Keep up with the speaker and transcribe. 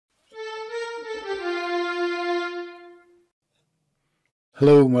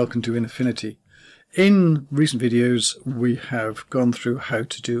Hello and welcome to Affinity. In recent videos we have gone through how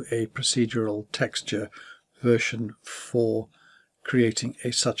to do a procedural texture version for creating a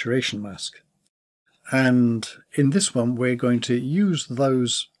saturation mask. And in this one we're going to use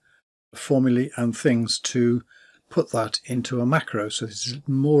those formulae and things to put that into a macro. So this is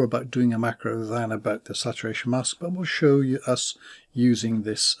more about doing a macro than about the saturation mask, but we'll show you us using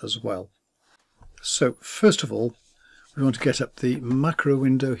this as well. So first of all, we want to get up the macro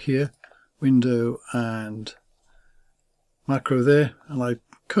window here, window and macro there, and I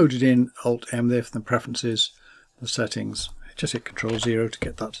coded in Alt-M there for the preferences, the settings. Just hit Control-0 to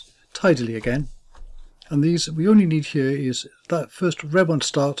get that tidily again. And these we only need here is that first red one to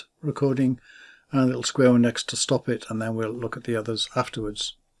start recording and a little square one next to stop it, and then we'll look at the others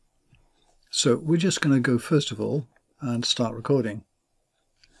afterwards. So we're just going to go first of all and start recording.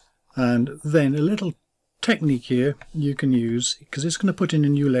 And then a little technique here you can use, because it's going to put in a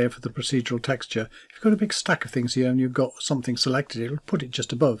new layer for the procedural texture. If you've got a big stack of things here and you've got something selected, it'll put it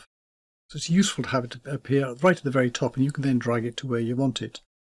just above. So it's useful to have it appear right at the very top, and you can then drag it to where you want it.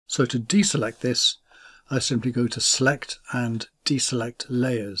 So to deselect this, I simply go to Select and Deselect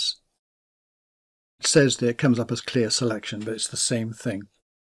Layers. It says there, it comes up as Clear Selection, but it's the same thing.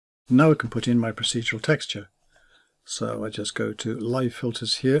 Now I can put in my procedural texture. So I just go to Live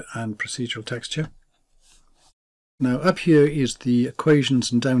Filters here and Procedural Texture. Now up here is the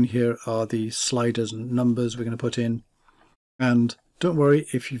equations, and down here are the sliders and numbers we're going to put in. And don't worry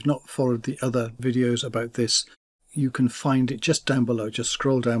if you've not followed the other videos about this, you can find it just down below. Just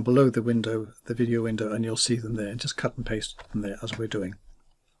scroll down below the window, the video window, and you'll see them there. Just cut and paste them there as we're doing.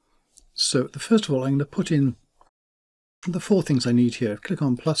 So first of all, I'm going to put in the four things I need here. Click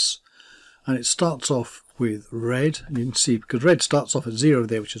on plus, and it starts off with red, and you can see because red starts off at 0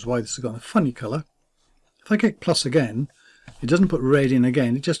 there, which is why this has got a funny colour. If I get plus again, it doesn't put red in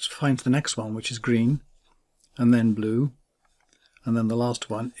again, it just finds the next one, which is green, and then blue, and then the last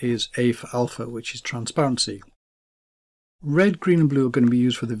one is A for alpha, which is transparency. Red, green and blue are going to be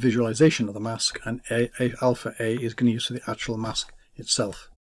used for the visualization of the mask, and alpha A is going to be used for the actual mask itself.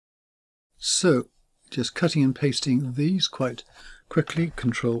 So just cutting and pasting these quite quickly,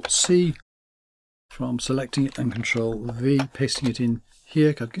 Control C from selecting it, and Control V, pasting it in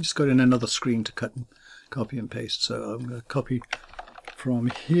here. I've just got in another screen to cut and copy and paste, so I'm going to copy from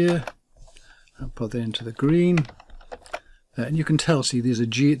here and put that into the green, and you can tell, see there's a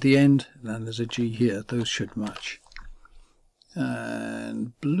G at the end and then there's a G here, those should match.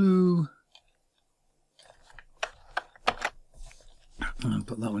 And blue, and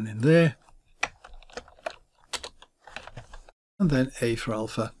put that one in there, and then A for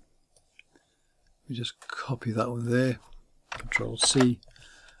alpha. We just copy that one there, Control C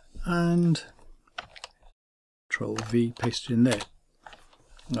and Control V, paste it in there.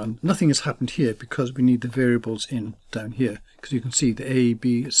 And nothing has happened here because we need the variables in down here, because you can see the A,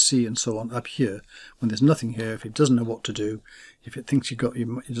 B, C and so on up here. When there's nothing here, if it doesn't know what to do, if it thinks it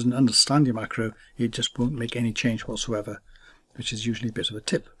doesn't understand your macro, it just won't make any change whatsoever, which is usually a bit of a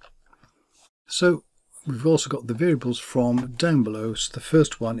tip. So we've also got the variables from down below. So the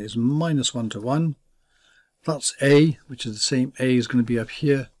first one is -1 to 1. That's A, which is the same. A is going to be up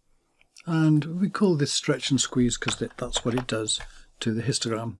here. And we call this stretch and squeeze because that's what it does to the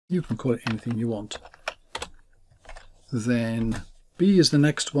histogram. You can call it anything you want. Then B is the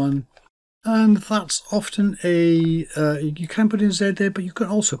next one, and that's often a you can put in Z there, but you can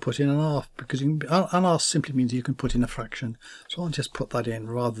also put in an R, because an R simply means you can put in a fraction. So I'll just put that in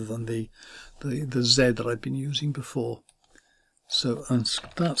rather than the Z that I've been using before. So and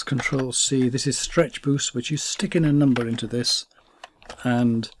that's Control C. This is stretch boost, which you stick in a number into this,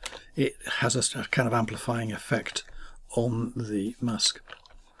 and it has a kind of amplifying effect on the mask.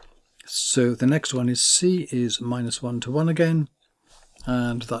 So the next one is C, is -1 to 1 again,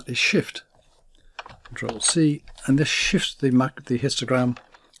 and that is shift. Control C, and this shifts the histogram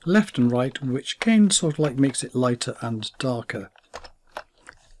left and right, which again sort of like makes it lighter and darker.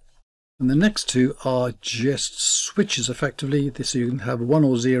 And the next two are just switches effectively. This you can have 1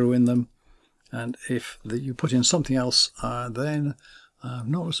 or 0 in them, and if you put in something else, then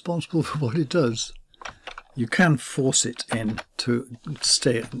I'm not responsible for what it does. You can force it in to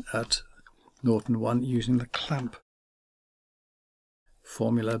stay at 0 and 1 using the clamp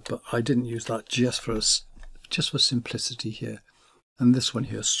formula, but I didn't use that just for simplicity here. And this one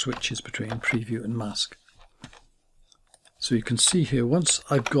here switches between preview and mask. So you can see here, once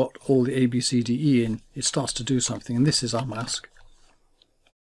I've got all the A, B, C, D, E in, it starts to do something, and this is our mask.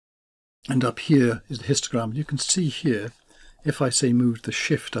 And up here is the histogram. You can see here, if I say move the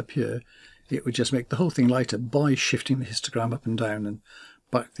shift up here, it would just make the whole thing lighter by shifting the histogram up and down and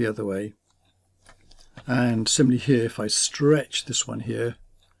back the other way. And similarly here, if I stretch this one here,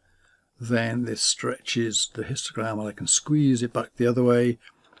 then this stretches the histogram and I can squeeze it back the other way.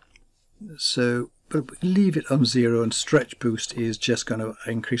 So, but leave it on 0, and stretch boost is just going to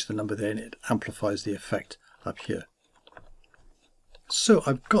increase the number there, and it amplifies the effect up here. So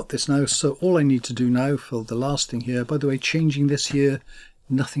I've got this now, so all I need to do now for the last thing here, by the way, changing this here,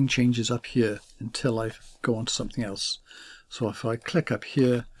 nothing changes up here until I go on to something else. So if I click up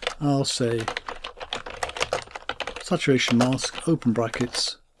here, I'll say saturation mask, open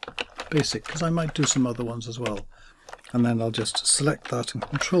brackets, basic, because I might do some other ones as well. And then I'll just select that and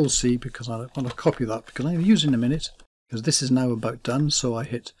Control C, because I want to copy that, because I'm going to use it in a minute, because this is now about done. So I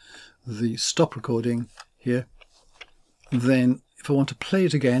hit the stop recording here. Then if I want to play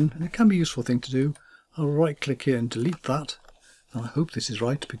it again, and it can be a useful thing to do, I'll right click here and delete that. And I hope this is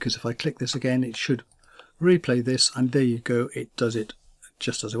right, because if I click this again, it should replay this, and there you go, it does it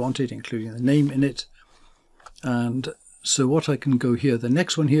just as I wanted, including the name in it. And so what I can go here, the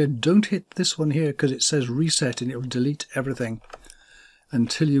next one here, don't hit this one here because it says reset and it will delete everything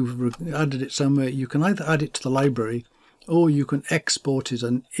until you've added it somewhere. You can either add it to the library or you can export it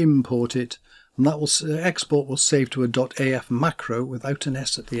and import it, and that will export will save to a .af macro without an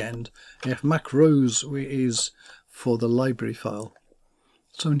S at the end. AF macros is for the library file.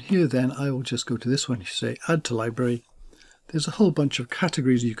 So in here then I will just go to this one, you say add to library. There's a whole bunch of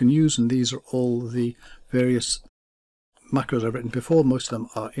categories you can use, and these are all the various macros I've written before. Most of them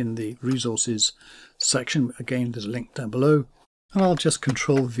are in the resources section. Again, there's a link down below. And I'll just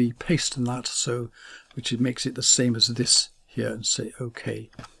Control V paste in that, so which makes it the same as this here, and say OK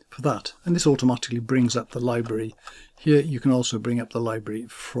for that. And this automatically brings up the library. Here you can also bring up the library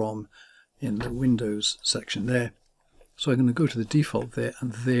from in the Windows section there. So I'm going to go to the default there,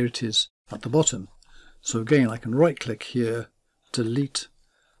 and there it is at the bottom. So again, I can right click here, delete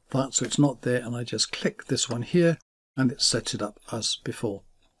that so it's not there, and I just click this one here and it sets it up as before.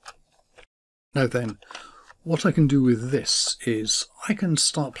 Now then, what I can do with this is I can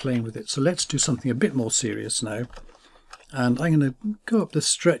start playing with it. So let's do something a bit more serious now. And I'm going to go up the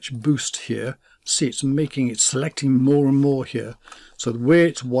stretch boost here. See, it's selecting more and more here. So where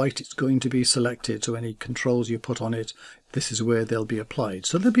it's white, it's going to be selected. So any controls you put on it, this is where they'll be applied.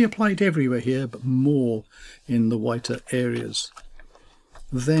 So they'll be applied everywhere here, but more in the whiter areas.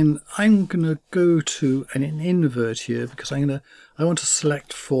 Then I'm going to go to an invert here, because I want to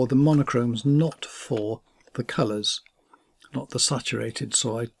select for the monochromes, not for the colours, not the saturated.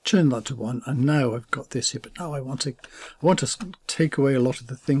 So I turn that to 1, and now I've got this here. But now I want to take away a lot of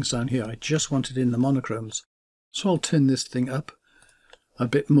the things down here. I just want it in the monochromes. So I'll turn this thing up a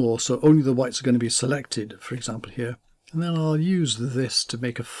bit more, so only the whites are going to be selected, for example here. And then I'll use this to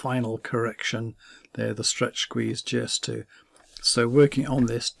make a final correction there, the stretch squeeze, just to... So working on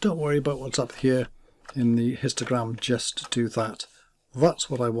this, don't worry about what's up here in the histogram, just do that.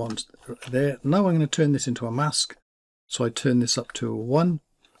 That's what I want there. Now I'm going to turn this into a mask. So I turn this up to 1,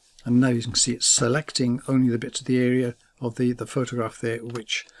 and now you can see it's selecting only the bits of the area of the photograph there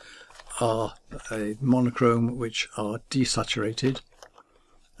which are a monochrome, which are desaturated.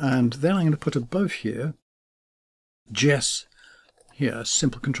 And then I'm going to put above here, just here, a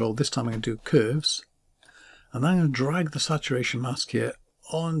simple control. This time I'm going to do curves. And then I'm going to drag the saturation mask here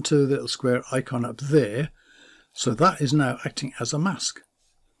onto the little square icon up there. So that is now acting as a mask.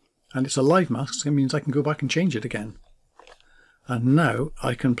 And it's a live mask, so it means I can go back and change it again. And now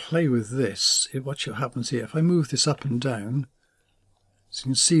I can play with this. What happens here, if I move this up and down, so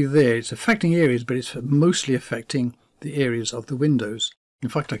you can see there, it's affecting areas, but it's mostly affecting the areas of the windows. In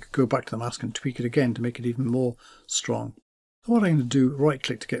fact, I could go back to the mask and tweak it again to make it even more strong. So what I'm going to do, right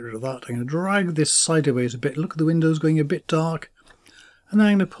click to get rid of that. I'm going to drag this sideways a bit. Look at the windows going a bit dark. And then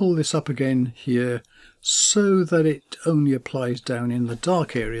I'm going to pull this up again here so that it only applies down in the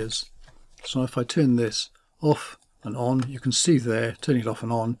dark areas. So if I turn this off and on, you can see there, turning it off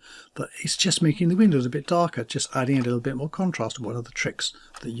and on, that it's just making the windows a bit darker, just adding a little bit more contrast. One of the tricks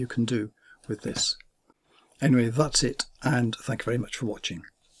that you can do with this. Anyway, that's it, and thank you very much for watching.